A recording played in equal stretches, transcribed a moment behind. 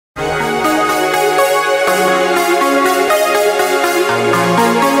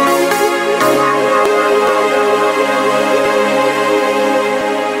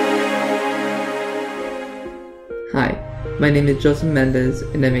My name is Joseph Mendez,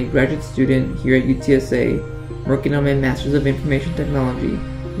 and I'm a graduate student here at UTSA, working on my Master's of Information Technology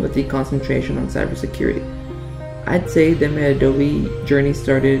with a concentration on cybersecurity. I'd say that my Adobe journey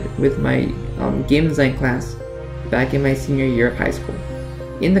started with my game design class back in my senior year of high school.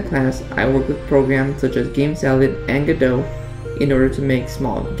 In the class, I worked with programs such as Game Salad and Godot in order to make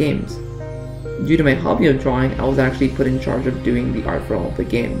small games. Due to my hobby of drawing, I was actually put in charge of doing the art for all of the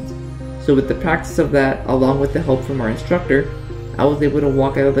games. So with the practice of that, along with the help from our instructor, I was able to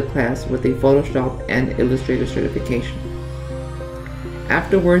walk out of the class with a Photoshop and Illustrator certification.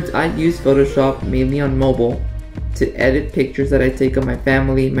 Afterwards, I used Photoshop mainly on mobile to edit pictures that I take of my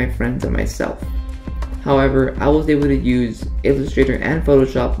family, my friends, and myself. However, I was able to use Illustrator and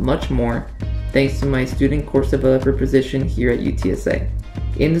Photoshop much more thanks to my student course developer position here at UTSA.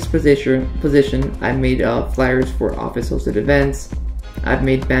 In this position, I made flyers for office-hosted events, I've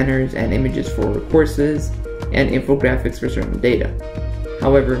made banners and images for courses, and infographics for certain data.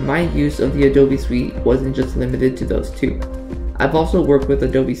 However, my use of the Adobe suite wasn't just limited to those two. I've also worked with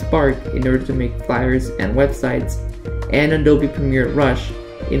Adobe Spark in order to make flyers and websites, and Adobe Premiere Rush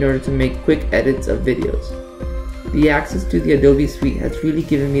in order to make quick edits of videos. The access to the Adobe suite has really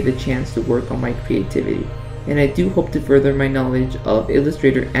given me the chance to work on my creativity, and I do hope to further my knowledge of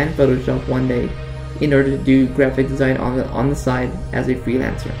Illustrator and Photoshop one day in order to do graphic design on the side as a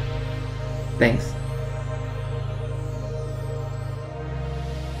freelancer. Thanks.